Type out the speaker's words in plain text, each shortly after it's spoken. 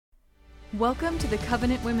Welcome to the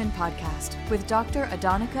Covenant Women Podcast with Dr.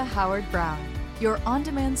 Adonica Howard Brown, your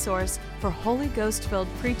on-demand source for Holy Ghost-filled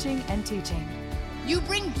preaching and teaching. You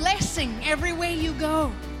bring blessing everywhere you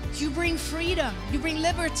go. You bring freedom. You bring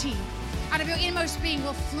liberty. Out of your inmost being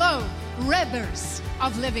will flow rivers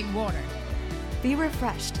of living water. Be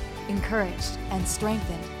refreshed, encouraged, and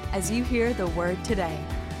strengthened as you hear the word today.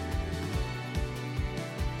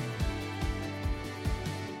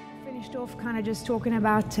 Finished off kind of just talking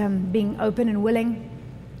about being open and willing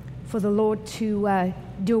for the Lord to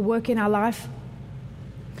do a work in our life,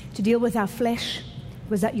 to deal with our flesh,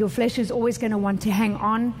 because that your flesh is always going to want to hang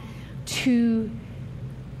on to,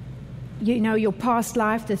 your past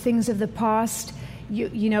life, the things of the past,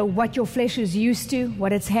 what your flesh is used to,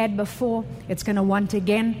 what it's had before, it's going to want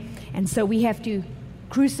again. And so we have to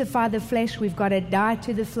crucify the flesh. We've got to die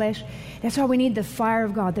to the flesh. That's why we need the fire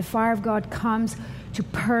of God. The fire of God comes to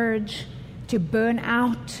purge, to burn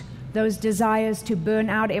out those desires, to burn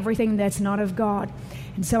out everything that's not of God.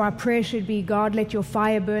 And so our prayer should be, God, let your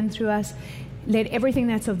fire burn through us. Let everything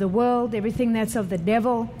that's of the world, everything that's of the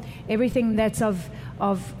devil, everything that's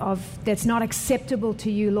that's not acceptable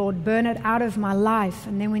to you, Lord, burn it out of my life.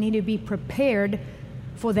 And then we need to be prepared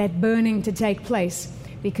for that burning to take place.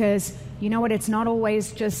 Because you know what? It's not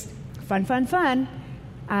always just fun.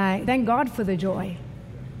 Thank God for the joy.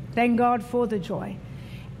 Thank God for the joy.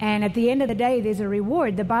 And at the end of the day, there's a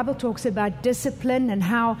reward. The Bible talks about discipline and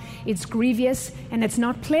how it's grievous and it's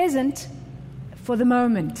not pleasant for the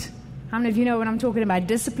moment. How many of you know what I'm talking about?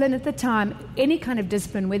 Discipline at the time, any kind of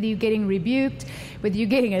discipline, whether you're getting rebuked, whether you're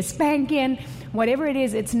getting a spanking, whatever it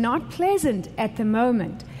is, it's not pleasant at the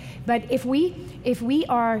moment. But if we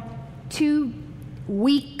are too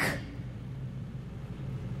weak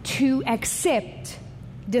to accept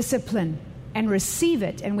discipline and receive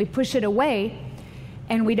it, and we push it away,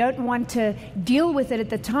 and we don't want to deal with it at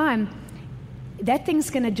the time, that thing's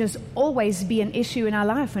going to just always be an issue in our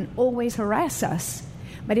life and always harass us.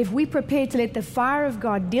 But if we prepare to let the fire of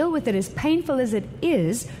God deal with it, as painful as it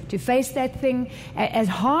is to face that thing, as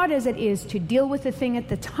hard as it is to deal with the thing at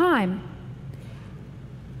the time,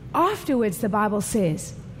 afterwards, the Bible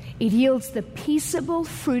says, it yields the peaceable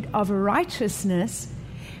fruit of righteousness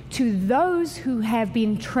to those who have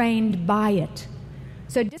been trained by it.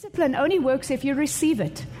 So discipline only works if you receive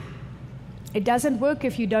it. It doesn't work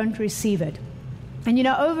if you don't receive it. And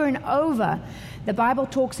over and over, the Bible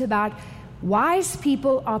talks about wise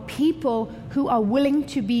people are people who are willing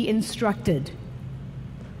to be instructed.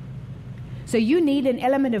 So you need an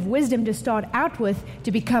element of wisdom to start out with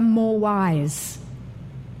to become more wise.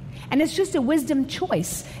 And it's just a wisdom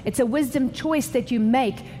choice. It's a wisdom choice that you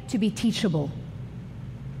make to be teachable.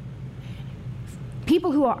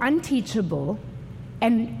 People who are unteachable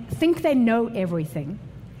and think they know everything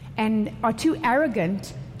and are too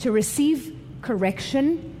arrogant to receive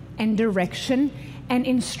correction and direction and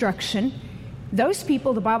instruction, those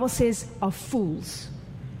people, the Bible says, are fools.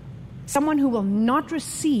 Someone who will not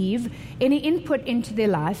receive any input into their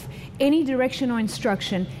life, any direction or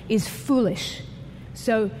instruction, is foolish.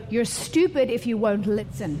 So you're stupid if you won't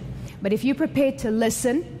listen. But if you're prepared to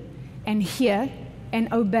listen and hear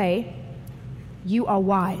and obey, you are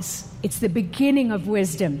wise. It's the beginning of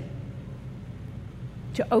wisdom,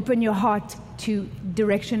 to open your heart to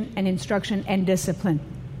direction and instruction and discipline.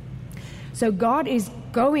 So God is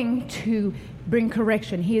going to bring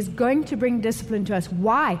correction. He is going to bring discipline to us.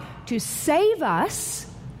 Why? To save us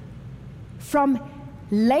from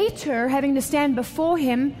later having to stand before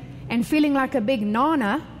Him and feeling like a big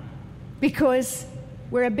nana because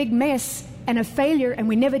we're a big mess and a failure and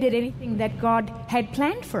we never did anything that God had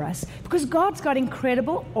planned for us. Because God's got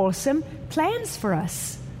incredible, awesome plans for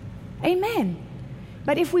us. Amen.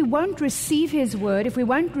 But if we won't receive His word, if we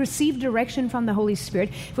won't receive direction from the Holy Spirit,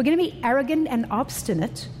 if we're going to be arrogant and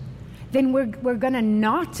obstinate, then we're going to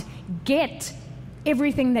not get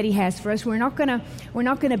everything that He has for us. We're not going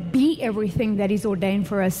to be everything that He's ordained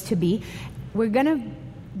for us to be. We're going to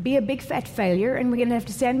be a big fat failure, and we're going to have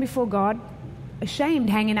to stand before God ashamed,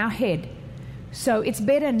 hanging our head. So it's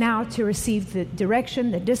better now to receive the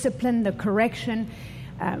direction, the discipline, the correction,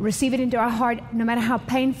 receive it into our heart, no matter how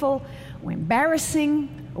painful or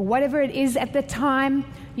embarrassing or whatever it is at the time.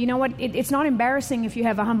 You know what? It's not embarrassing if you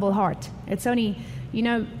have a humble heart. It's only, you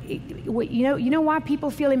know why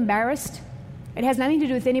people feel embarrassed? It has nothing to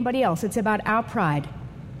do with anybody else. It's about our pride.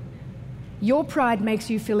 Your pride makes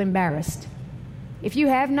you feel embarrassed. If you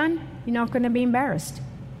have none, you're not going to be embarrassed.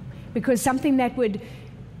 Because something that would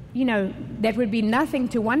be nothing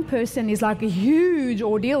to one person is like a huge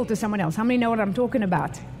ordeal to someone else. How many know what I'm talking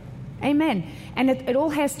about? Amen. And it all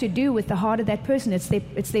has to do with the heart of that person. It's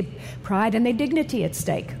their pride and their dignity at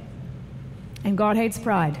stake. And God hates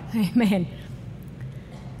pride. Amen.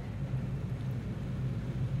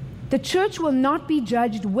 The church will not be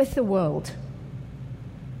judged with the world.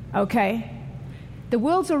 Okay? The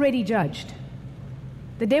world's already judged.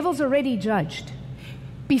 The devil's already judged.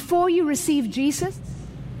 Before you receive Jesus,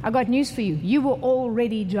 I got news for you. You were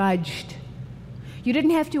already judged. You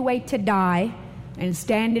didn't have to wait to die and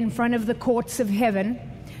stand in front of the courts of heaven.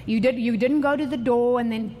 You didn't go to the door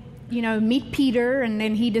and then, meet Peter, and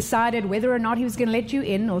then he decided whether or not he was going to let you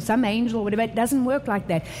in, or some angel or whatever. It doesn't work like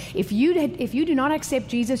that. If you do not accept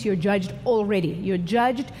Jesus, you're judged already. You're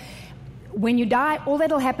judged. When you die, all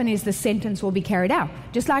that'll happen is the sentence will be carried out.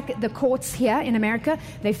 Just like the courts here in America,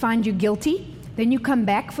 they find you guilty, then you come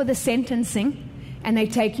back for the sentencing, and they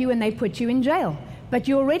take you and they put you in jail. But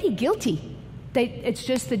you're already guilty. It's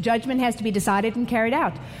just the judgment has to be decided and carried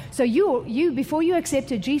out. So you before you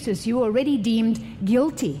accepted Jesus, you were already deemed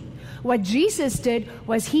guilty. What Jesus did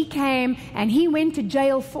was he came and he went to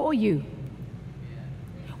jail for you.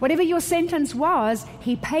 Whatever your sentence was,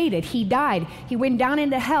 he paid it. He died. He went down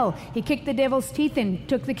into hell. He kicked the devil's teeth in,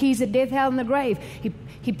 took the keys of death, hell, and the grave.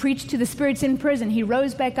 He preached to the spirits in prison. He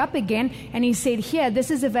rose back up again, and he said, here,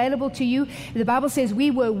 this is available to you. The Bible says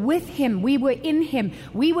we were with him. We were in him.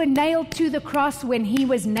 We were nailed to the cross when he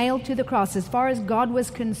was nailed to the cross, as far as God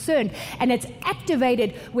was concerned. And it's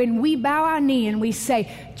activated when we bow our knee and we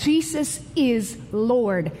say, Jesus is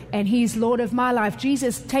Lord, and he's Lord of my life.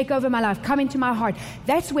 Jesus, take over my life. Come into my heart.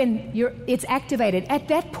 That's when it's activated. At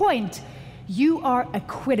that point, you are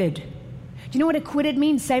acquitted. Do you know what acquitted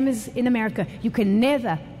means? Same as in America. You can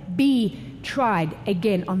never be tried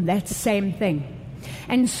again on that same thing.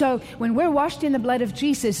 And so when we're washed in the blood of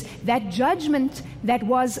Jesus, that judgment that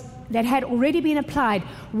had already been applied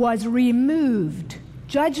was removed.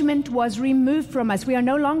 Judgment was removed from us. We are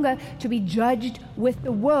no longer to be judged with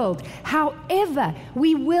the world. However,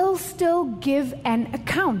 we will still give an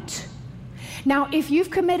account. Now, if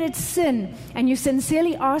you've committed sin and you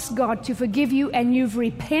sincerely ask God to forgive you and you've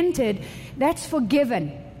repented, that's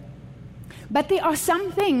forgiven. But there are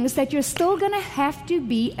some things that you're still going to have to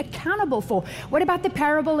be accountable for. What about the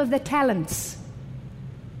parable of the talents?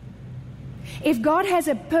 If God has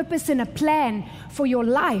a purpose and a plan for your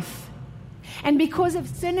life, and because of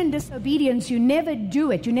sin and disobedience, you never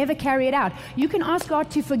do it, you never carry it out, you can ask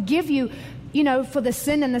God to forgive you, for the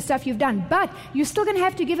sin and the stuff you've done. But you're still going to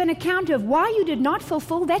have to give an account of why you did not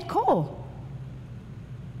fulfill that call.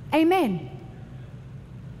 Amen.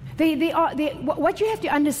 What you have to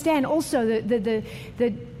understand also,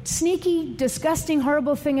 the sneaky, disgusting,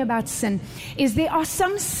 horrible thing about sin is there are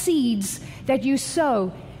some seeds that you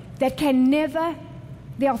sow that can never,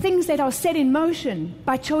 there are things that are set in motion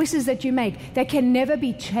by choices that you make that can never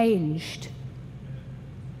be changed.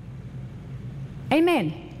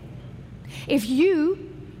 Amen. If you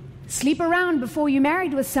sleep around before you're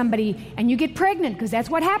married with somebody and you get pregnant, because that's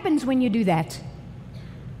what happens when you do that,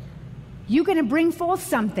 you're going to bring forth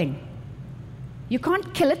something. You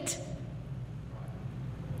can't kill it.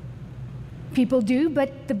 People do,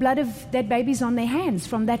 but the blood of that baby's on their hands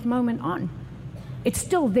from that moment on. It's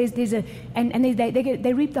still, they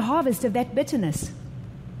reap the harvest of that bitterness.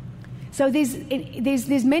 So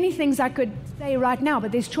there's many things I could say right now,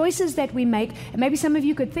 but there's choices that we make, and maybe some of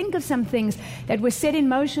you could think of some things that were set in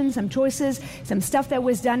motion, some choices, some stuff that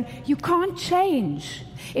was done. You can't change.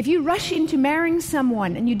 If you rush into marrying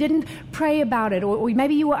someone and you didn't pray about it, or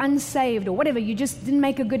maybe you were unsaved or whatever, you just didn't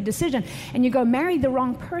make a good decision, and you go marry the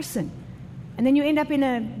wrong person, and then you end up in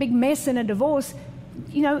a big mess and a divorce,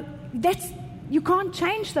 you can't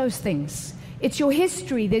change those things. It's your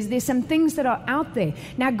history. There's some things that are out there.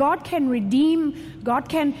 Now, God can redeem. God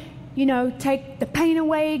can, take the pain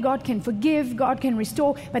away. God can forgive. God can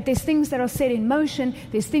restore. But there's things that are set in motion.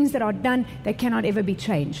 There's things that are done that cannot ever be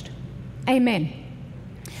changed. Amen.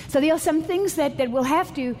 So there are some things that we'll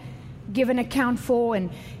have to give an account for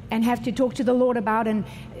and have to talk to the Lord about. And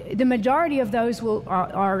the majority of those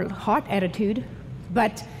are heart attitude.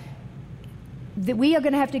 But we are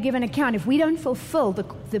going to have to give an account. If we don't fulfill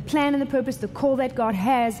the plan and the purpose, the call that God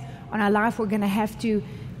has on our life, we're going to have to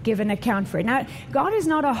give an account for it. Now, God is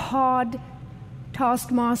not a hard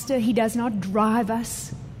taskmaster. He does not drive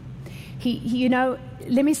us.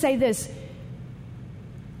 Let me say this.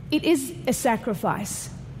 It is a sacrifice.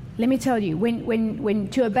 Let me tell you, when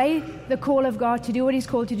to obey the call of God, to do what He's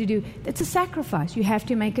called you to do, that's a sacrifice. You have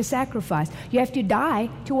to make a sacrifice. You have to die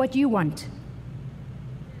to what you want.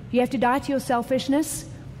 You have to die to your selfishness.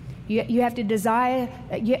 You have to desire,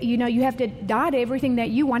 you have to die to everything that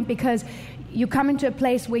you want, because you come into a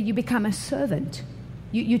place where you become a servant.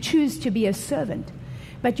 You choose to be a servant.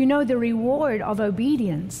 But the reward of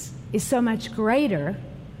obedience is so much greater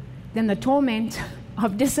than the torment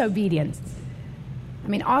of disobedience. I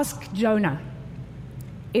mean, ask Jonah.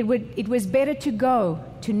 It was better to go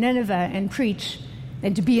to Nineveh and preach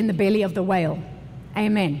than to be in the belly of the whale.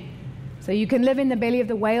 Amen. So you can live in the belly of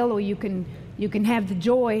the whale, or you can have the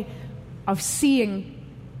joy of seeing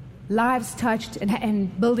lives touched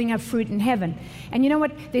and building up fruit in heaven. And you know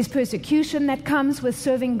what? There's persecution that comes with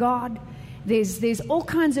serving God. There's all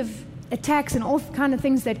kinds of attacks and all kinds of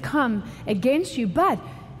things that come against you. But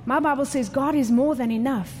my Bible says God is more than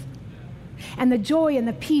enough. And the joy and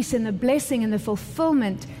the peace and the blessing and the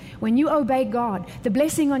fulfillment when you obey God, the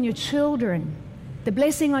blessing on your children, the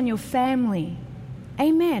blessing on your family.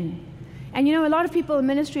 Amen. And you know, a lot of people in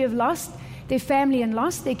ministry have lost their family and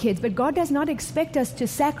lost their kids, but God does not expect us to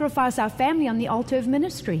sacrifice our family on the altar of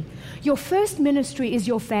ministry. Your first ministry is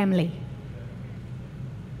your family.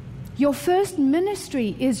 Your first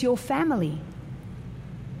ministry is your family.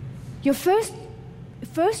 Your first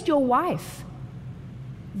your wife,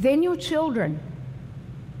 then your children.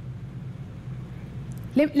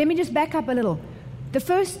 Let me just back up a little. The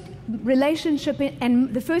first relationship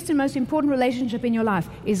and the first and most important relationship in your life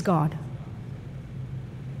is God.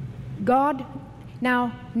 God.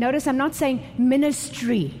 Now, notice I'm not saying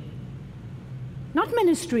ministry. Not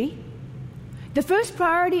ministry. The first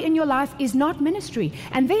priority in your life is not ministry.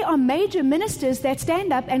 And there are major ministers that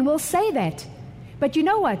stand up and will say that. But you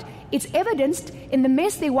know what? It's evidenced in the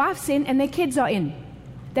mess their wife's in and their kids are in,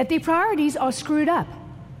 that their priorities are screwed up.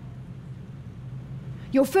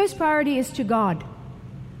 Your first priority is to God.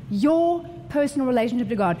 Your personal relationship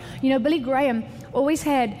to God. You know, Billy Graham always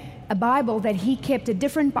had a Bible that he kept, a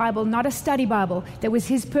different Bible, not a study Bible, that was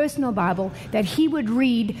his personal Bible, that he would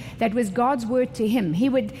read, that was God's word to him. He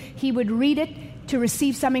would read it to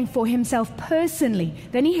receive something for himself personally.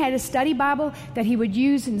 Then he had a study Bible that he would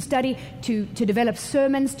use and study to develop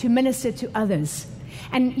sermons, to minister to others.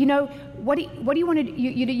 And you know, what do you want to do?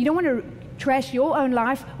 You don't want to trash your own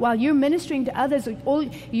life while you're ministering to others. All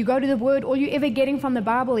you go to the Word, all you're ever getting from the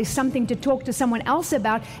Bible is something to talk to someone else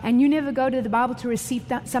about, and you never go to the Bible to receive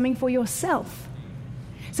something for yourself.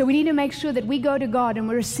 So we need to make sure that we go to God and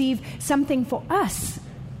we receive something for us.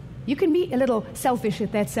 You can be a little selfish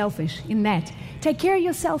if that's selfish in that. Take care of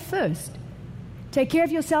yourself first. Take care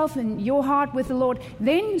of yourself and your heart with the Lord.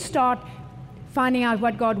 Then start finding out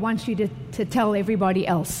what God wants you to tell everybody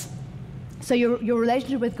else. So your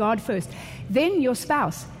relationship with God first. Then your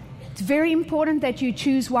spouse. It's very important that you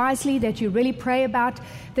choose wisely, that you really pray about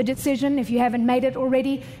the decision if you haven't made it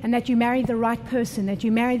already, and that you marry the right person, that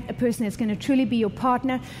you marry a person that's going to truly be your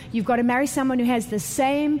partner. You've got to marry someone who has the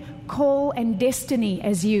same call and destiny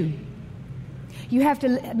as you. You have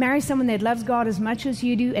to marry someone that loves God as much as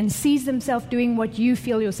you do and sees themselves doing what you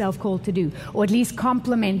feel yourself called to do, or at least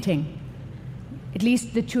complementing. At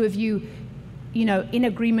least the two of you, in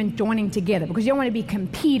agreement, joining together. Because you don't want to be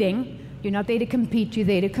competing. You're not there to compete, you're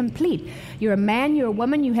there to complete. You're a man, you're a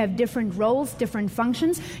woman, you have different roles, different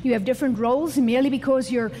functions. You have different roles merely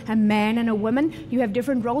because you're a man and a woman. You have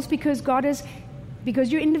different roles because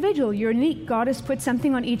you're individual, you're unique. God has put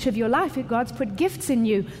something on each of your life. God's put gifts in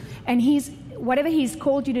you. And whatever He's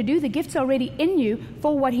called you to do, the gifts are already in you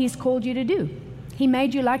for what He's called you to do. He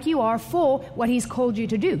made you like you are for what He's called you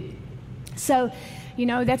to do. So,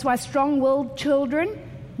 that's why strong-willed children,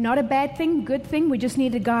 not a bad thing, good thing. We just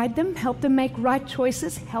need to guide them, help them make right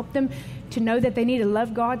choices, help them to know that they need to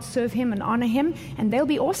love God, serve Him, and honor Him. And they'll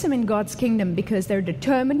be awesome in God's kingdom because they're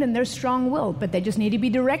determined and they're strong-willed, but they just need to be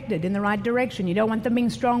directed in the right direction. You don't want them being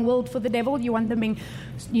strong-willed for the devil. You want them being,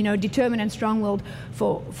 determined and strong-willed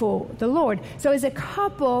for the Lord. So as a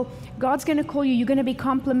couple, God's going to call you. You're going to be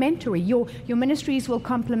complementary. Your ministries will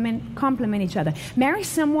complement each other. Marry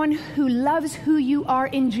someone who loves who you are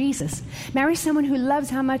in Jesus. Marry someone who loves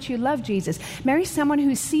how much you love Jesus. Marry someone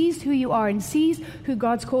who sees who you are and sees who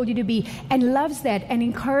God's called you to be and loves that and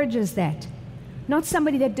encourages that. Not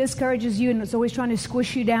somebody that discourages you and is always trying to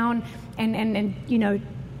squish you down and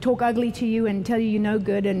talk ugly to you and tell you you're no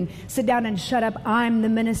good and sit down and shut up. I'm the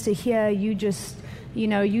minister here. You just,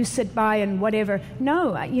 you sit by and whatever.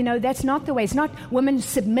 No, that's not the way. It's not women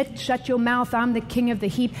submit, shut your mouth, I'm the king of the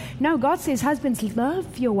heap. No, God says, husbands,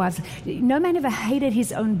 love your wives. No man ever hated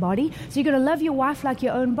his own body. So you've got to love your wife like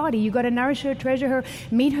your own body. You've got to nourish her, treasure her,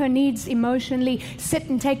 meet her needs emotionally, sit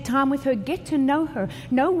and take time with her, get to know her.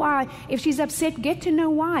 Know why. If she's upset, get to know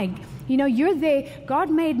why. You're there. God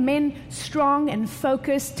made men strong and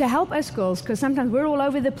focused to help us girls, because sometimes we're all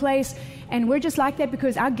over the place and we're just like that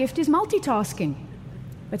because our gift is multitasking.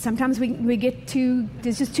 But sometimes we get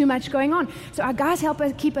there's just too much going on. So our guys help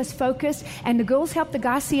us keep us focused, and the girls help the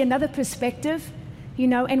guys see another perspective.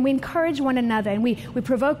 and we encourage one another, and we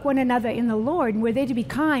provoke one another in the Lord, and we're there to be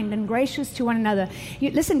kind and gracious to one another.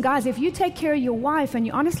 Listen, guys, if you take care of your wife and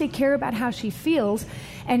you honestly care about how she feels,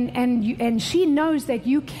 and she knows that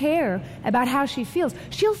you care about how she feels,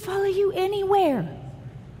 she'll follow you anywhere.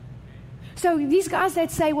 So these guys that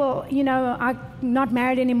say, well, I'm not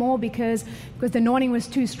married anymore because the anointing was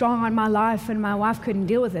too strong on my life and my wife couldn't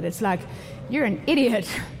deal with it. It's like, you're an idiot.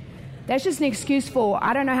 That's just an excuse for,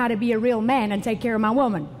 I don't know how to be a real man and take care of my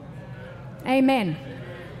woman. Amen.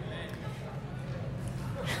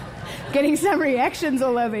 Getting some reactions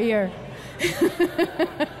all over here.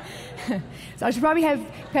 So I should probably have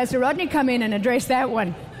Pastor Rodney come in and address that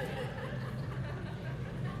one.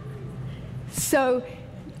 So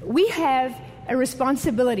we have a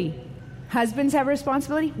responsibility. Husbands have a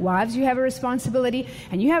responsibility. Wives, you have a responsibility.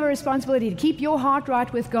 And you have a responsibility to keep your heart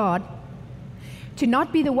right with God. To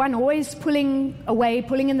not be the one always pulling away,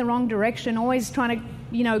 pulling in the wrong direction, always trying to,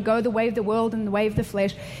 go the way of the world and the way of the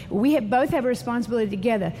flesh. We both have a responsibility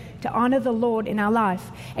together to honor the Lord in our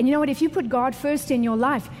life. And you know what? If you put God first in your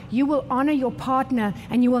life, you will honor your partner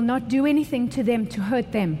and you will not do anything to them to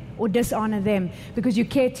hurt them or dishonor them because you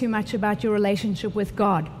care too much about your relationship with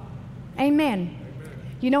God. Amen.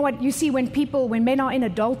 You know what? You see, when men are in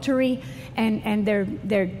adultery and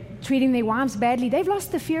they're treating their wives badly, they've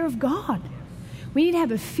lost the fear of God. We need to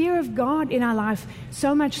have a fear of God in our life,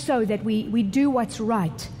 so much so that we do what's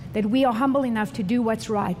right, that we are humble enough to do what's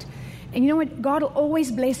right. And you know what? God will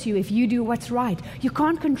always bless you if you do what's right. You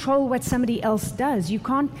can't control what somebody else does. You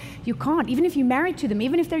can't. Even if you're married to them,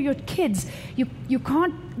 even if they're your kids, you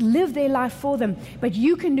can't live their life for them. But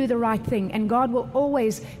you can do the right thing, and God will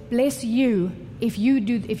always bless you if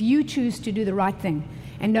you choose to do the right thing.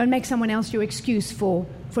 And don't make someone else your excuse for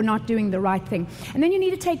not doing the right thing. And then you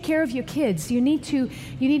need to take care of your kids. You need to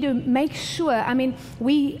make sure. I mean,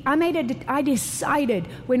 I decided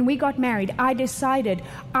when we got married,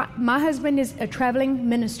 my husband is a traveling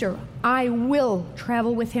minister. I will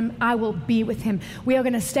travel with him. I will be with him. We are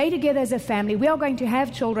going to stay together as a family. We are going to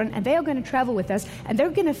have children, and they are going to travel with us, and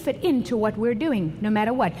they're going to fit into what we're doing, no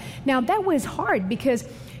matter what. Now, that was hard because,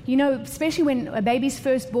 especially when a baby's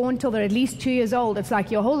first born till they're at least 2 years old, it's like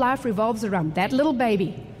your whole life revolves around that little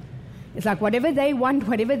baby. It's like whatever they want,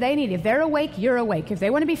 whatever they need. If they're awake, you're awake. If they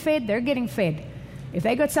want to be fed, they're getting fed. If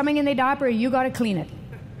they got something in their diaper, you got to clean it.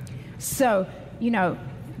 So,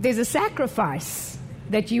 there's a sacrifice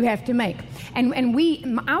that you have to make. And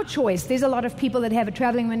our choice, there's a lot of people that have a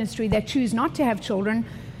traveling ministry that choose not to have children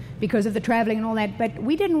because of the traveling and all that, but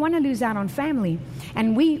we didn't want to lose out on family.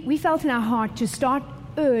 And we felt in our heart to start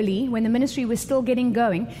early when the ministry was still getting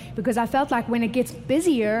going, because I felt like when it gets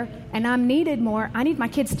busier and I'm needed more, I need my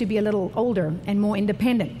kids to be a little older and more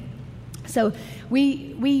independent. So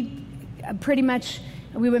we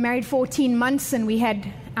were married 14 months and we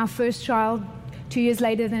had our first child 2 years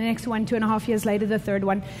later, the next one, 2.5 years later, the third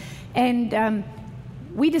one. And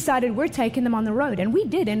we decided we're taking them on the road, and we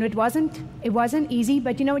did, and it wasn't easy,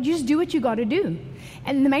 but you just do what you got to do.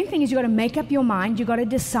 And the main thing is you got to make up your mind, you got to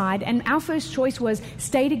decide, and our first choice was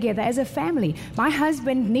stay together as a family. My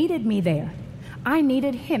husband needed me there. I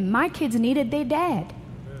needed him. My kids needed their dad.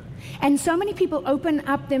 And so many people open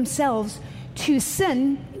up themselves to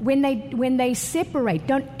sin when they separate.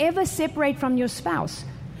 Don't ever separate from your spouse.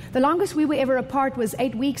 The longest we were ever apart was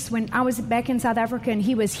 8 weeks when I was back in South Africa and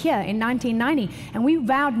he was here in 1990. And we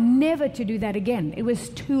vowed never to do that again. It was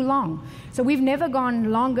too long. So we've never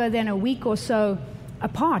gone longer than a week or so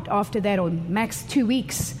apart after that, or max 2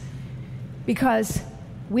 weeks. Because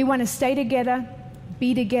we want to stay together,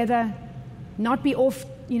 be together, not be off,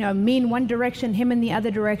 me in one direction, him in the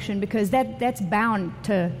other direction, because that's bound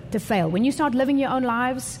to fail. When you start living your own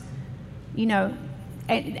lives,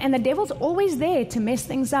 and the devil's always there to mess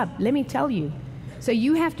things up, let me tell you. So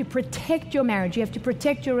you have to protect your marriage. You have to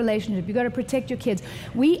protect your relationship. You've got to protect your kids.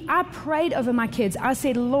 I prayed over my kids. I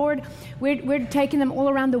said, Lord, we're taking them all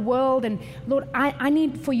around the world. And Lord, I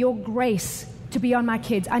need for your grace to be on my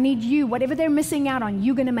kids. I need you. Whatever they're missing out on,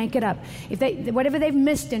 you're going to make it up. Whatever they've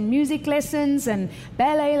missed in music lessons and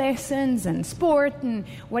ballet lessons and sport and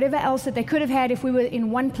whatever else that they could have had if we were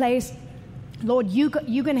in one place, Lord, you're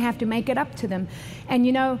going to have to make it up to them.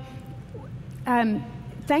 And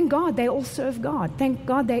thank God they all serve God. Thank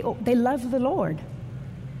God they love the Lord.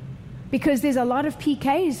 Because there's a lot of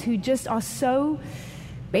PKs who just are so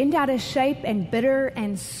bent out of shape and bitter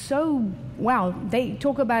and so, they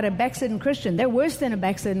talk about a backslidden Christian. They're worse than a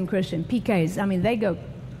backslidden Christian, PKs. I mean, they go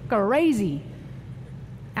crazy.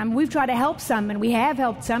 And we've tried to help some, and we have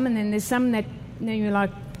helped some, and then there's some that you're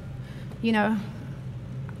like,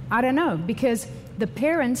 I don't know, because the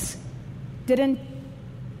parents didn't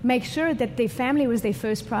make sure that their family was their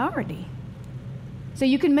first priority. So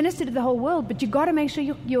you can minister to the whole world, but you've got to make sure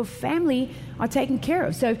your family are taken care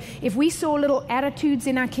of. So if we saw little attitudes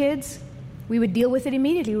in our kids, we would deal with it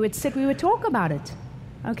immediately. We would sit, we would talk about it.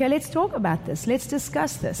 Okay, let's talk about this. Let's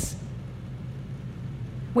discuss this.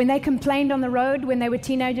 When they complained on the road when they were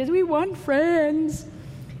teenagers, we want friends.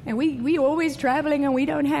 And we always traveling and we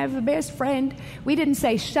don't have a best friend. We didn't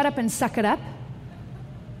say, shut up and suck it up.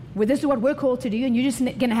 Well, this is what we're called to do, and you're just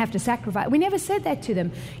going to have to sacrifice. We never said that to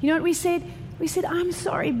them. You know what we said? We said, I'm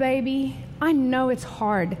sorry, baby. I know it's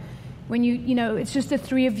hard when it's just the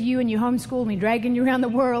three of you and you homeschool and we're dragging you around the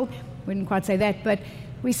world. We didn't quite say that, but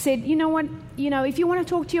we said, you know what? If you want to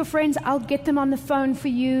talk to your friends, I'll get them on the phone for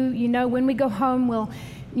you. When we go home, we'll,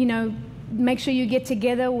 make sure you get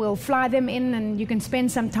together. We'll fly them in and you can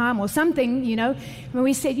spend some time or something, When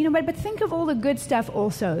we said, but think of all the good stuff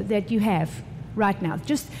also that you have right now.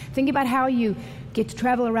 Just think about how you get to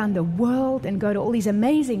travel around the world and go to all these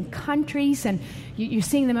amazing countries, and you're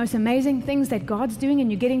seeing the most amazing things that God's doing, and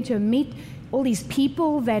you're getting to meet all these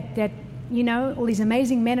people that all these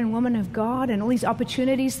amazing men and women of God, and all these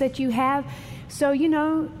opportunities that you have. So,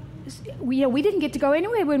 we didn't get to go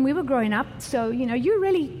anywhere when we were growing up. So, you're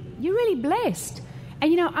really blessed.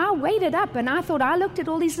 And, I waited up and I looked at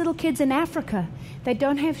all these little kids in Africa that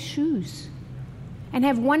don't have shoes and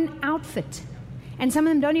have one outfit. And some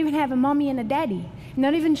of them don't even have a mommy and a daddy.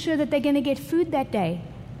 Not even sure that they're going to get food that day.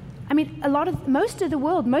 I mean, most of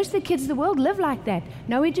the kids of the world live like that.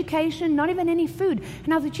 No education, not even any food.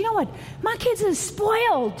 And I thought, you know what? My kids are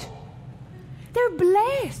spoiled. They're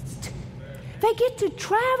blessed. They get to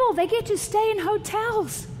travel. They get to stay in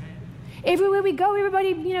hotels. Everywhere we go,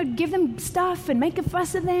 everybody, give them stuff and make a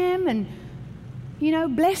fuss of them and,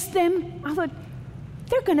 bless them. I thought,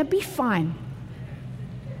 they're going to be fine.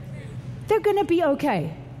 They're going to be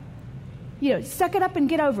okay. Suck it up and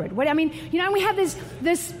get over it. We have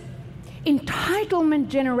this entitlement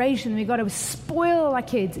generation. We've got to spoil our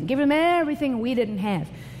kids and give them everything we didn't have.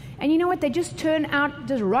 And you know what? They just turn out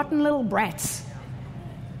just rotten little brats.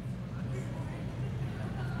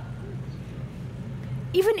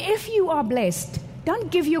 Even if you are blessed, don't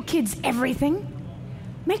give your kids everything.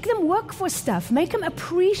 Make them work for stuff. Make them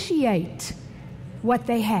appreciate what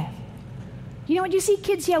they have. You know what? You see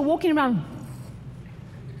kids here walking around.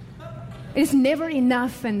 It's never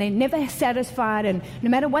enough, and they're never satisfied, and no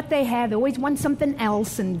matter what they have, they always want something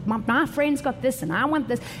else, and my friend's got this, and I want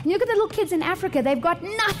this. And you look at the little kids in Africa, they've got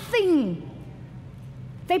nothing.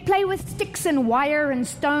 They play with sticks and wire and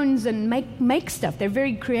stones and make stuff. They're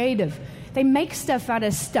very creative. They make stuff out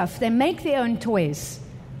of stuff. They make their own toys.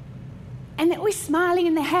 And they're always smiling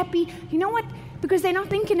and they're happy. You know what? Because they're not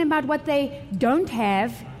thinking about what they don't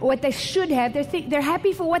have or what they should have. They're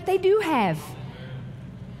happy for what they do have.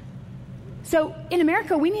 So in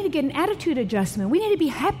America, we need to get an attitude adjustment. We need to be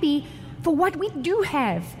happy for what we do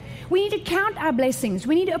have. We need to count our blessings.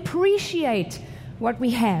 We need to appreciate what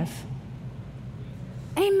we have.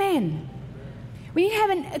 Amen. We need to have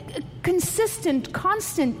a consistent,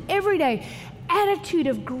 constant, everyday attitude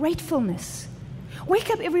of gratefulness. Wake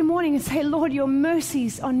up every morning and say, Lord, your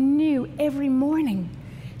mercies are new every morning.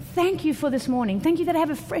 Thank you for this morning. Thank you that I have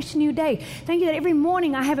a fresh new day. Thank you that every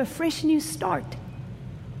morning I have a fresh new start.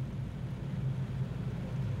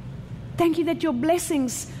 Thank you that your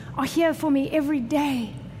blessings are here for me every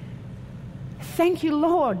day. Thank you,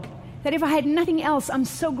 Lord, that if I had nothing else, I'm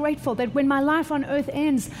so grateful that when my life on earth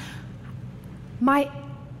ends,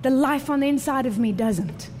 the life on the inside of me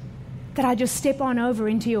doesn't. That I just step on over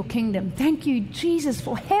into your kingdom. Thank you, Jesus,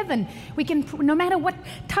 for heaven. We can, no matter what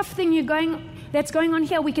tough thing that's going on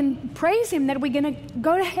here, we can praise him that we're going to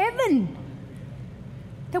go to heaven.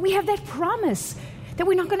 That we have that promise. That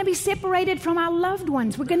we're not going to be separated from our loved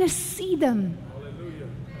ones. We're going to see them. Hallelujah.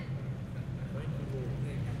 Thank you,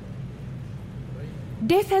 Lord.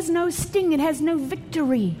 Death has no sting. It has no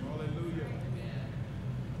victory. Hallelujah.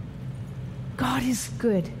 God is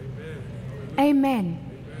good. Amen.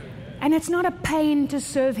 And it's not a pain to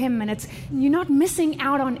serve him, and you're not missing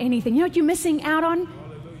out on anything. You know what you're missing out on?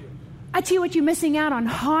 Hallelujah. I tell you what you're missing out on: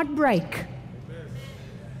 heartbreak,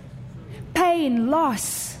 pain,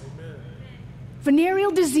 loss, venereal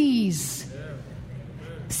disease,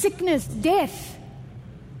 sickness, death.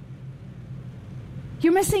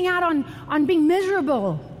 You're missing out on being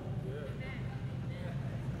miserable.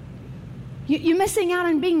 You're missing out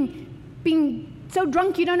on being so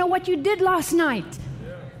drunk you don't know what you did last night.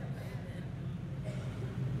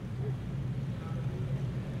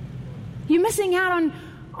 You're missing out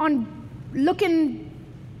on looking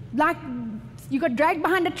like you got dragged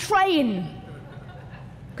behind a train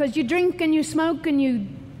because you drink and you smoke and you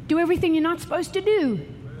do everything you're not supposed to do.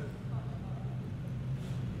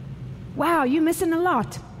 Wow, you're missing a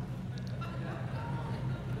lot.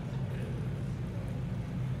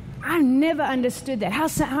 I never understood that.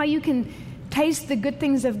 How you can taste the good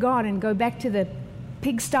things of God and go back to the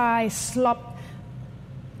pigsty, slop,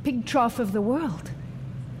 pig trough of the world.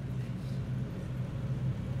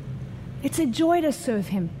 It's a joy to serve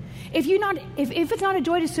Him. If it's not a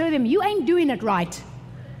joy to serve Him, you ain't doing it right.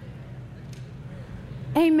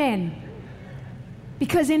 Amen.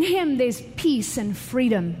 Because in Him there's peace and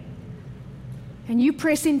freedom. And you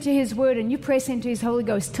press into His Word and you press into His Holy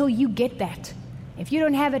Ghost till you get that. If you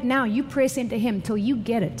don't have it now, you press into Him till you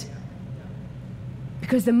get it.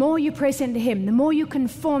 Because the more you press into Him, the more you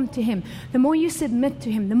conform to Him, the more you submit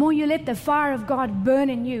to Him, the more you let the fire of God burn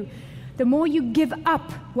in you, the more you give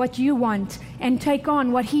up what you want and take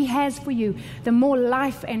on what He has for you, the more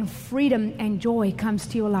life and freedom and joy comes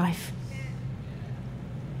to your life.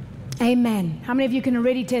 Amen. How many of you can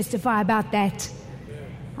already testify about that?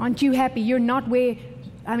 Aren't you happy? You're not where,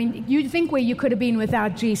 you think where you could have been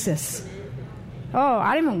without Jesus. Oh,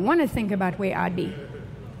 I don't even want to think about where I'd be.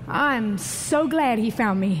 I'm so glad He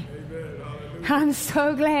found me. I'm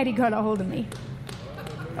so glad He got a hold of me.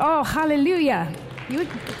 Oh, hallelujah.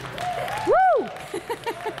 Woo!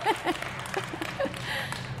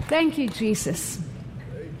 Thank you, Jesus.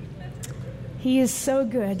 He is so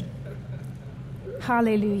good.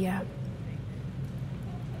 Hallelujah.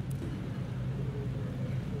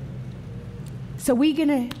 So we're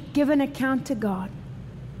going to give an account to God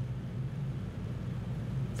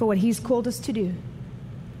for what He's called us to do.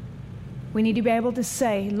 We need to be able to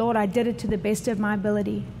say, Lord, I did it to the best of my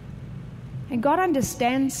ability. And God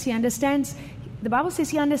understands. He understands. The Bible says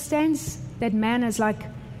He understands that man is like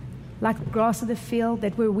the grass of the field,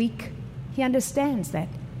 that we're weak. He understands that.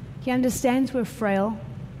 He understands we're frail.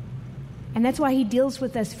 And that's why He deals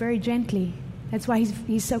with us very gently. That's why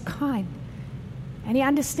He's so kind. And He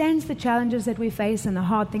understands the challenges that we face and the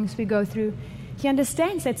hard things we go through. He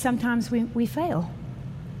understands that sometimes we fail.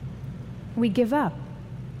 We give up.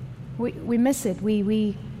 We miss it.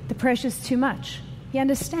 The pressure's too much. He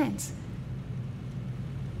understands.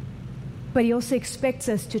 But He also expects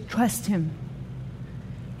us to trust Him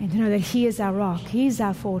and to know that He is our rock. He's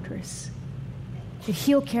our fortress. That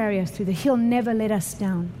He'll carry us through, that He'll never let us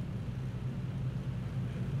down.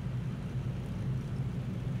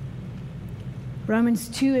 Romans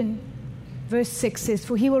 2 and verse 6 says,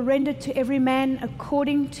 for He will render to every man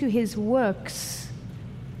according to his works,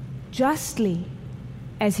 justly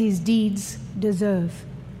as his deeds deserve.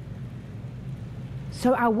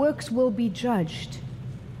 So our works will be judged.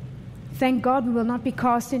 Thank God we will not be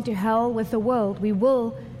cast into hell with the world. We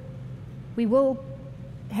will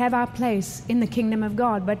have our place in the kingdom of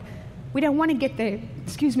God, but we don't want to get there.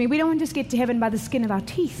 We don't want to just get to heaven by the skin of our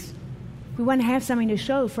teeth. We want to have something to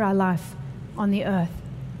show for our life on the earth,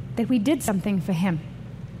 that we did something for Him.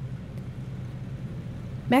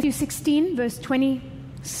 Matthew 16, verse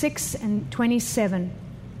 26 and 27.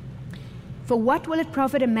 For what will it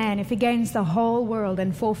profit a man if he gains the whole world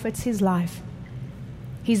and forfeits his life,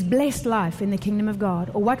 his blessed life in the kingdom of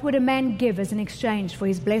God? Or what would a man give as an exchange for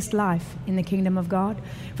his blessed life in the kingdom of God?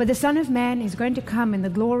 For the Son of Man is going to come in the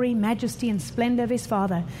glory, majesty, and splendor of His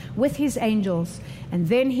Father with His angels, and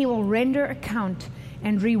then He will render account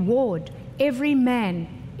and reward every man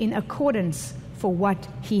in accordance for what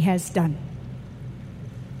he has done.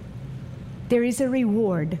 There is a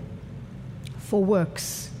reward for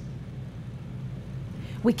works.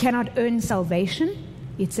 We cannot earn salvation.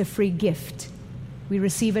 It's a free gift. We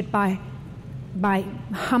receive it by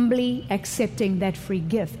humbly accepting that free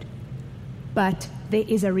gift. But there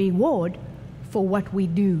is a reward for what we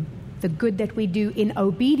do, the good that we do in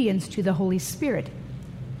obedience to the Holy Spirit.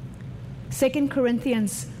 2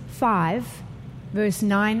 Corinthians 5, verse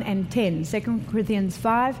 9 and 10. 2 Corinthians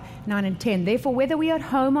 5, 9 and 10. Therefore, whether we are at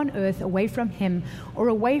home on earth, away from Him, or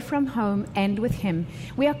away from home and with Him,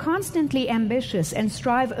 we are constantly ambitious and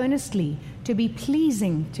strive earnestly to be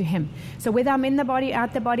pleasing to Him. So whether I'm in the body,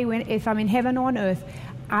 out the body, if I'm in heaven or on earth,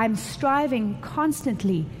 I'm striving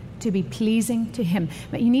constantly to be pleasing to Him.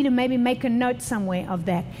 But you need to maybe make a note somewhere of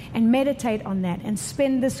that and meditate on that and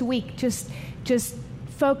spend this week just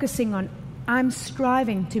focusing on, I'm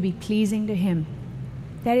striving to be pleasing to Him.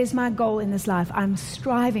 That is my goal in this life. I'm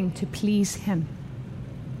striving to please Him.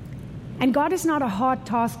 And God is not a hard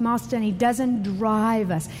taskmaster, and He doesn't drive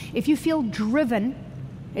us. If you feel driven,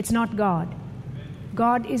 it's not God.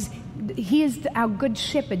 He is our good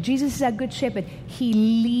shepherd. Jesus is our good shepherd. He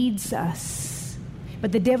leads us.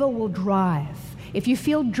 But the devil will drive. If you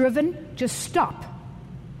feel driven, just stop.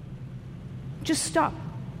 Just stop.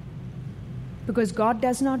 Because God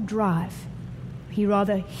does not drive. He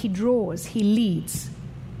draws, He leads.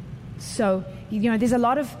 So, there's a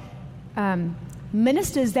lot of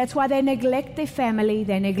ministers, that's why they neglect their family,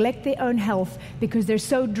 they neglect their own health, because they're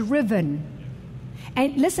so driven.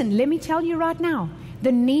 And listen, let me tell you right now,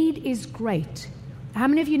 the need is great. How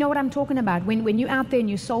many of you know what I'm talking about? When you're out there and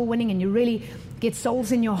you're soul winning and you really get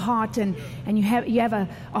souls in your heart and you have a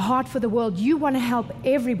heart for the world, you want to help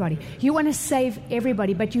everybody. You want to save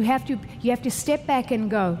everybody, but you have to step back and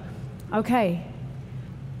go, okay,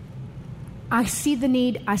 I see the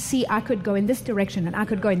need. I see I could go in this direction and I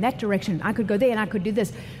could go in that direction. I could go there and I could do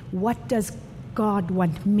this. What does God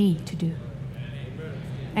want me to do?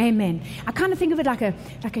 Amen. I kind of think of it like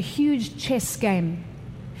a huge chess game.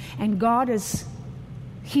 And God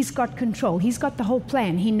He's got control. He's got the whole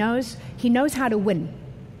plan. He knows how to win.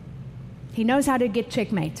 He knows how to get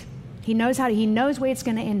checkmate. He knows where it's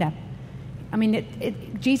going to end up. I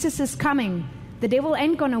mean, Jesus is coming. The devil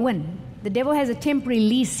ain't going to win. The devil has a temporary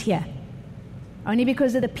lease here. Only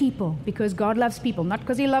because of the people, because God loves people, not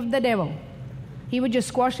because He loved the devil. He would just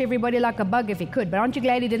squash everybody like a bug if He could. But aren't you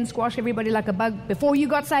glad He didn't squash everybody like a bug before you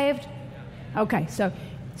got saved? Okay, so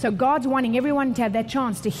God's wanting everyone to have that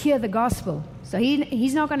chance to hear the gospel. So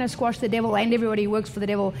He's not going to squash the devil and everybody who works for the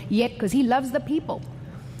devil yet, because He loves the people.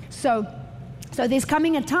 So there's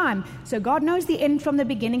coming a time. So God knows the end from the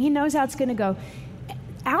beginning. He knows how it's going to go.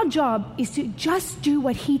 Our job is to just do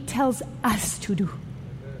what He tells us to do.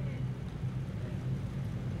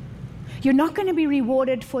 You're not going to be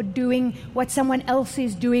rewarded for doing what someone else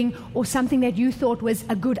is doing or something that you thought was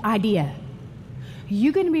a good idea.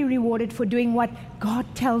 You're going to be rewarded for doing what God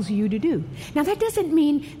tells you to do. Now, that doesn't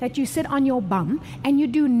mean that you sit on your bum and you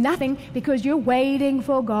do nothing because you're waiting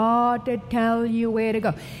for God to tell you where to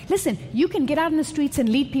go. Listen, you can get out in the streets and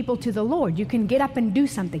lead people to the Lord. You can get up and do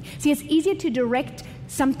something. See, it's easier to direct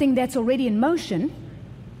something that's already in motion.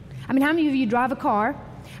 I mean, how many of you drive a car?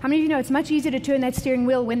 How many of you know it's much easier to turn that steering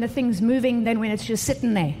wheel when the thing's moving than when it's just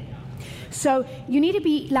sitting there? So you need to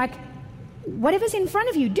be like, whatever's in front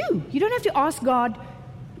of you, do. You don't have to ask God,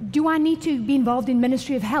 do I need to be involved in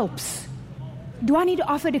ministry of helps? Do I need to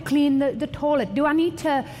offer to clean the toilet? Do I need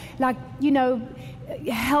to,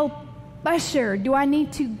 help usher? Do I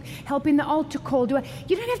need to help in the altar call? You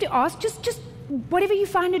don't have to ask. Just whatever you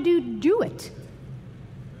find to do it.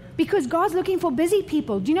 Because God's looking for busy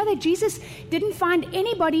people. Do you know that Jesus didn't find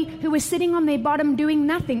anybody who was sitting on their bottom doing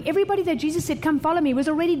nothing? Everybody that Jesus said, come follow me, was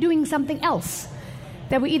already doing something else.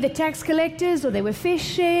 They were either tax collectors or they were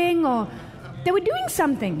fishing or they were doing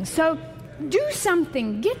something. So do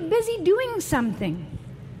something. Get busy doing something.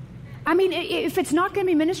 I mean, if it's not going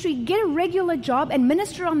to be ministry, get a regular job and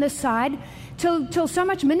minister on the side till so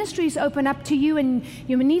much ministries open up to you and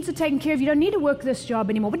your needs are taken care of. You don't need to work this job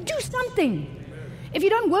anymore, but do something. If you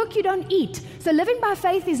don't work, you don't eat. So living by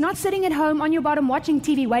faith is not sitting at home on your bottom watching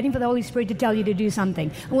TV waiting for the Holy Spirit to tell you to do something.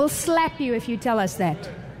 And we'll slap you if you tell us that.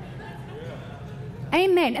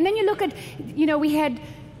 Amen. And then you look at, we had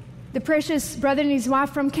the precious brother and his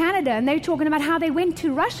wife from Canada, and they were talking about how they went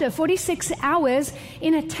to Russia 46 hours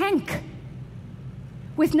in a tank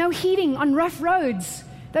with no heating on rough roads.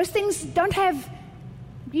 Those things don't have,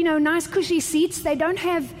 nice cushy seats. They don't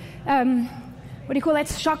have,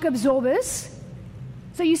 shock absorbers.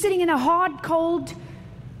 So you're sitting in a hard, cold,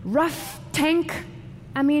 rough tank.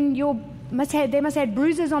 I mean, they must have had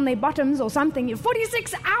bruises on their bottoms or something. You're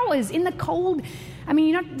 46 hours in the cold. I mean,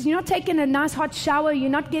 you're not taking a nice hot shower. You're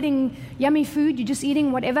not getting yummy food. You're just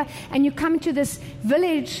eating whatever. And you come to this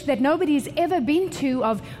village that nobody's ever been to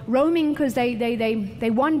of roaming because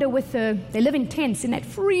they wander they live in tents in that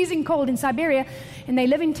freezing cold in Siberia. And they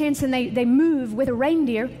live in tents and they move with a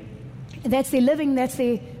reindeer. That's their living, that's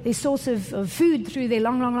their source of food through their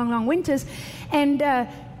long winters. And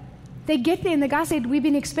they get there and the guy said, we've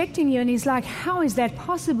been expecting you. And he's like, how is that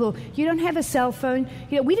possible? You don't have a cell phone.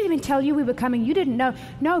 We didn't even tell you we were coming. You didn't know.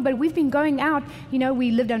 No, but we've been going out.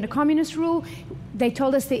 We lived under communist rule. They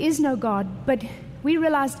told us there is no God. But we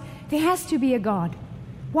realized there has to be a God.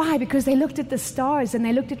 Why? Because they looked at the stars and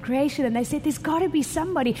they looked at creation and they said, there's got to be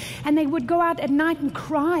somebody. And they would go out at night and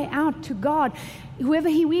cry out to God, whoever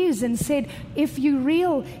He is, and said, if you're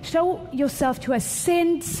real, show yourself to us,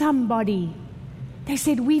 send somebody. They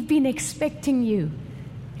said, we've been expecting you.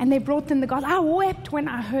 And they brought them the gospel. I wept when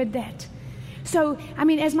I heard that. So, I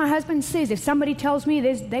mean, as my husband says, if somebody tells me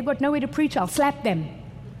they've got nowhere to preach, I'll slap them.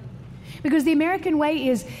 Because the American way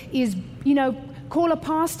is call a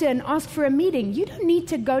pastor and ask for a meeting. You don't need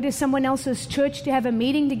to go to someone else's church to have a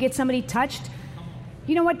meeting to get somebody touched.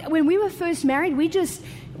 You know what? When we were first married, we just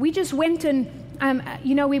went and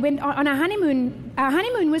we went on our honeymoon. Our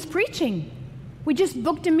honeymoon was preaching. We just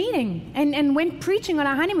booked a meeting and went preaching on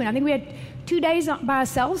our honeymoon. I think we had 2 days by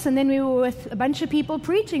ourselves, and then we were with a bunch of people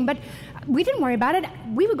preaching. But we didn't worry about it.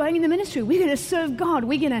 We were going in the ministry. We're going to serve God.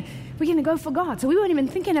 We're going to go for God. So we weren't even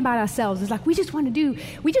thinking about ourselves. It's like we just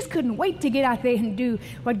couldn't wait to get out there and do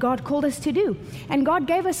what God called us to do. And God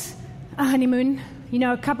gave us a honeymoon.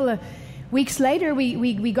 A couple of weeks later,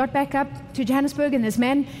 we got back up to Johannesburg, and this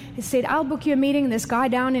man said, I'll book you a meeting. This guy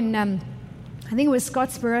down in, I think it was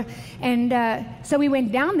Scottsboro. And so we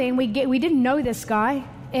went down there, and we didn't know this guy.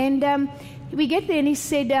 And we get there, and he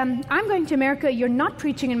said, I'm going to America. You're not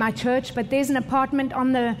preaching in my church, but there's an apartment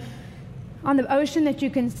on the ocean that you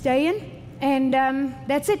can stay in. And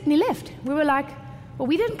that's it. And he left. We were like, well,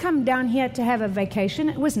 we didn't come down here to have a vacation.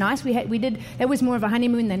 It was nice. That was more of a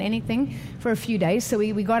honeymoon than anything for a few days. So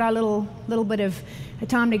we got our little bit of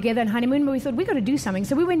time together and honeymoon, but we thought we got to do something.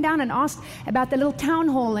 So we went down and asked about the little town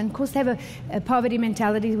hall, and of course they have a poverty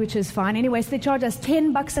mentality, which is fine. Anyway, so they charged us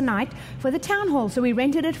 $10 a night for the town hall. So we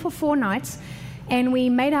rented it for 4 nights, and we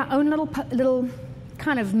made our own little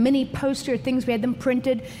kind of mini poster things. We had them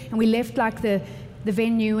printed, and we left like the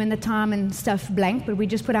venue and the time and stuff blank, but we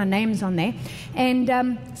just put our names on there. And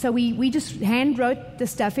so we just hand wrote the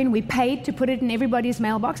stuff in. We paid to put it in everybody's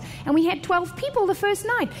mailbox, and we had 12 people the first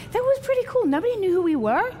night. That was pretty cool. Nobody knew who we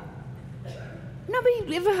were.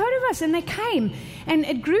 Nobody ever heard of us, and they came, and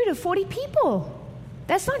it grew to 40 people.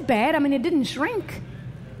 That's not bad. I mean, it didn't shrink.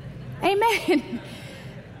 Amen.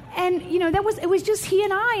 And it was just he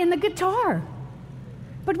and I and the guitar.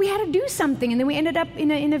 But we had to do something, and then we ended up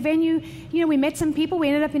in a venue. We met some people. We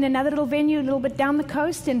ended up in another little venue a little bit down the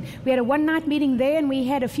coast, and we had a one-night meeting there, and we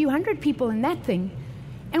had a few hundred people in that thing.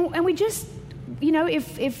 And we just,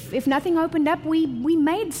 if nothing opened up, we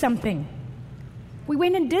made something. We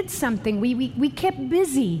went and did something. We kept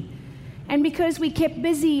busy. And because we kept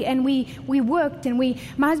busy and we worked, and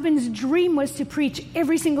my husband's dream was to preach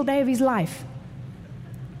every single day of his life.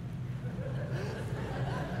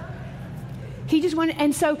 He just wanted,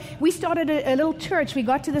 and so we started a little church. We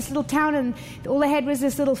got to this little town, and all they had was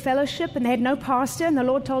this little fellowship, and they had no pastor, and the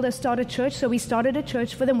Lord told us to start a church, so we started a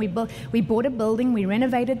church for them. We bought a building, we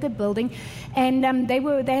renovated the building, and they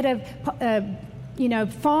had a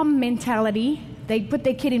farm mentality. They put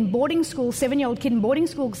their kid in boarding school, 7-year-old kid in boarding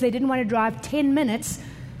school, because they didn't want to drive 10 minutes,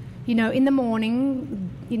 in the morning,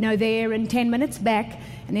 there, and 10 minutes back.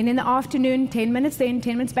 And then in the afternoon, 10 minutes there and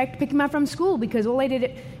 10 minutes back to pick them up from school, because all they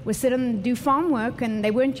did was sit and do farm work, and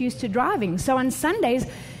they weren't used to driving. So on Sundays,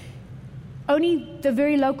 only the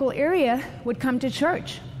very local area would come to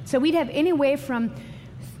church. So we'd have anywhere from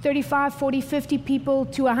 35, 40, 50 people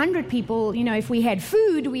to 100 people. If we had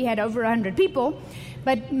food, we had over 100 people.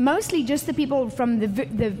 But mostly just the people from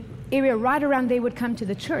the area right around there would come to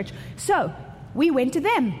the church. So we went to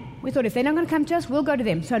them. We thought, if they're not going to come to us, we'll go to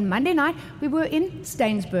them. So on Monday night, we were in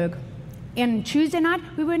Steynsburg. On Tuesday night,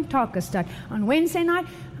 we were in Tarkastad. On Wednesday night,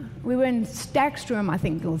 we were in Sterkstrom, I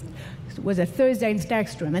think. It was a Thursday in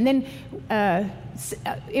Sterkstrom. And then,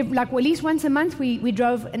 at least once a month, we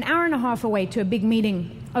drove an hour and a half away to a big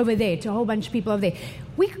meeting over there, to a whole bunch of people over there.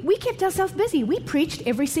 We kept ourselves busy. We preached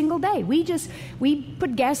every single day. We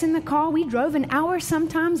put gas in the car. We drove an hour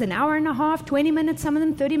sometimes, an hour and a half, 20 minutes, some of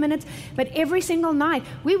them 30 minutes. But every single night,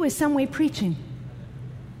 we were somewhere preaching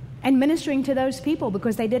and ministering to those people,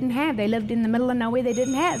 because they lived in the middle of nowhere. They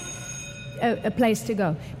didn't have a place to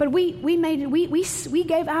go. But we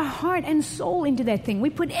gave our heart and soul into that thing.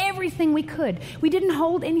 We put everything we could. We didn't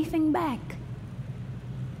hold anything back.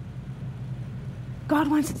 God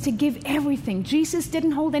wants us to give everything. Jesus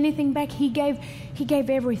didn't hold anything back. He gave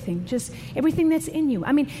everything, just everything that's in you.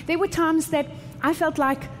 I mean, there were times that I felt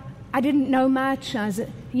like I didn't know much. I was,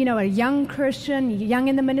 a young Christian, young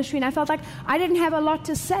in the ministry, and I felt like I didn't have a lot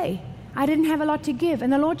to say. I didn't have a lot to give.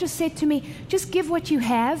 And the Lord just said to me, just give what you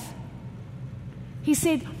have. He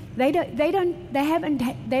said, they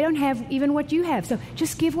don't have even what you have. So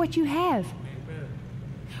just give what you have.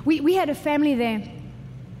 Amen. We had a family there,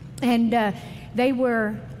 and they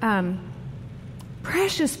were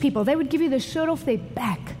precious people. They would give you the shirt off their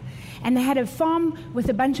back. And they had a farm with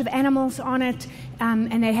a bunch of animals on it,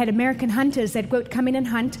 and they had American hunters that would come in and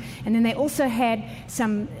hunt. And then they also had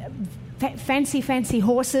some fancy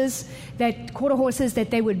horses, quarter horses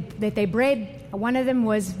that they bred. One of them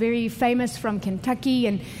was very famous from Kentucky,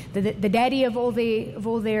 and the daddy of all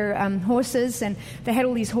their horses. And they had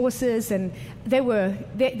all these horses, and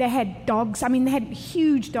they had dogs. I mean, they had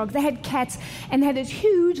huge dogs. They had cats, and they had this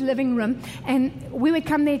huge living room. And we would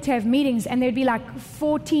come there to have meetings, and there'd be like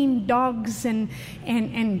 14 dogs and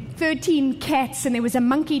 13 cats, and there was a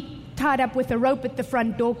monkey tied up with a rope at the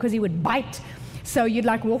front door because he would bite. So you'd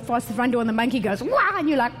walk past the front door, and the monkey goes, wah, and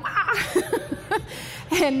you're like, wah.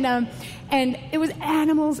 and it was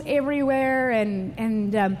animals everywhere,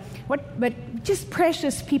 but just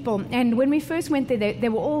precious people. And when we first went there,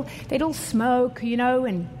 they'd all smoke,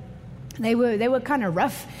 and they were kind of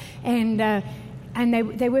rough, and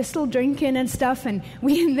they were still drinking and stuff. And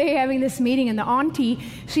we in there having this meeting, and the auntie,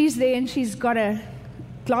 she's there, and she's got a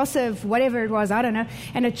glass of whatever it was, I don't know,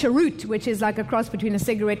 and a cheroot, which is like a cross between a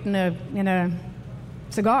cigarette and a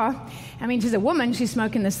cigar. I mean, she's a woman, she's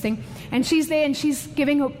smoking this thing, and she's there, and she's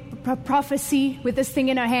giving a prophecy with this thing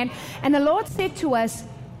in her hand. And the Lord said to us,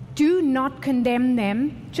 do not condemn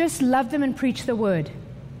them, just love them and preach the word.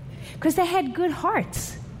 Because they had good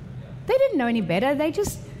hearts. They didn't know any better. They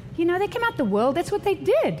just, they came out the world, that's what they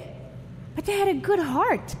did. But they had a good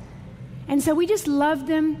heart. And so we just loved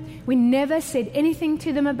them. We never said anything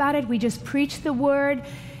to them about it. We just preached the word.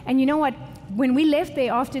 And you know what? When we left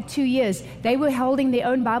there after 2 years, they were holding their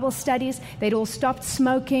own Bible studies. They'd all stopped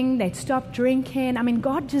smoking. They'd stopped drinking. I mean,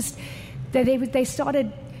 God just, they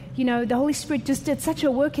started, the Holy Spirit just did such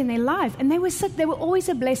a work in their life. And they were always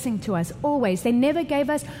a blessing to us, always. They never gave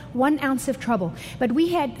us 1 ounce of trouble. But we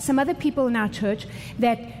had some other people in our church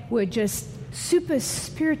that were just super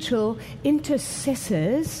spiritual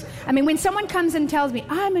intercessors. I mean, when someone comes and tells me,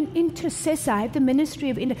 I'm an intercessor, I have the ministry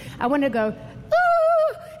of I want to go,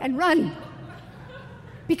 and run.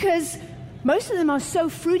 Because most of them are so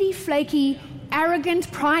fruity, flaky,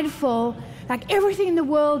 arrogant, prideful, like everything in the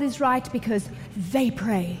world is right because they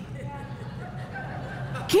pray.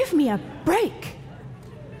 Give me a break.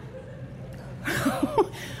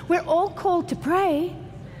 We're all called to pray,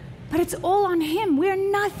 but it's all on Him. We're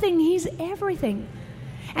nothing. He's everything.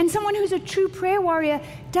 And someone who's a true prayer warrior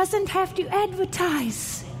doesn't have to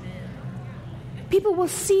advertise. People will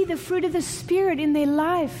see the fruit of the Spirit in their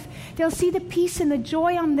life. They'll see the peace and the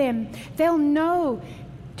joy on them. They'll know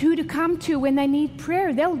who to come to when they need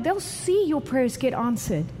prayer. They'll see your prayers get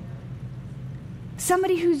answered.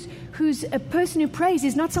 Somebody who's a person who prays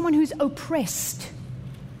is not someone who's oppressed.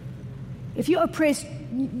 If you're oppressed,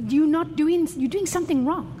 you're doing something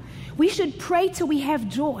wrong. We should pray till we have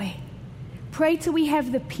joy. Pray till we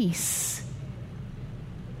have the peace.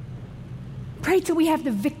 Pray till we have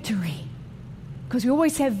the victory. Because we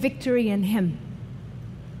always have victory in Him.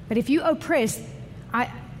 But if you're oppressed,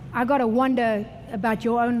 I got to wonder about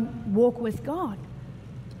your own walk with God.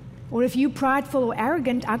 Or if you're prideful or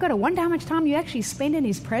arrogant, I got to wonder how much time you actually spend in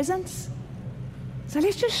His presence. So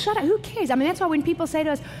let's just shut up. Who cares? I mean, that's why when people say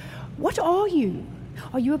to us, what are you?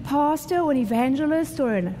 Are you a pastor or an evangelist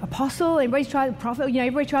or an apostle? Everybody tries, prophet,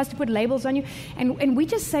 everybody tries to put labels on you. And we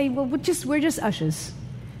just say, well, we're just ushers.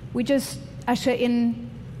 We just usher in,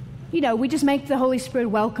 we just make the Holy Spirit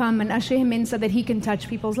welcome and usher Him in so that He can touch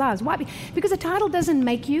people's lives. Why? Because a title doesn't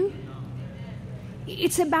make you.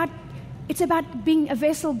 It's about being a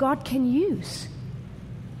vessel God can use.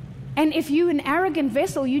 And if you're an arrogant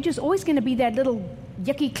vessel, you're just always going to be that little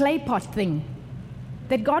yucky clay pot thing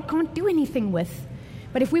that God can't do anything with.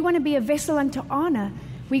 But if we want to be a vessel unto honor,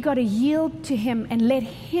 we got to yield to Him and let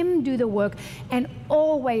Him do the work and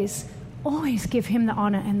always, always give Him the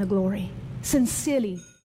honor and the glory. Sincerely.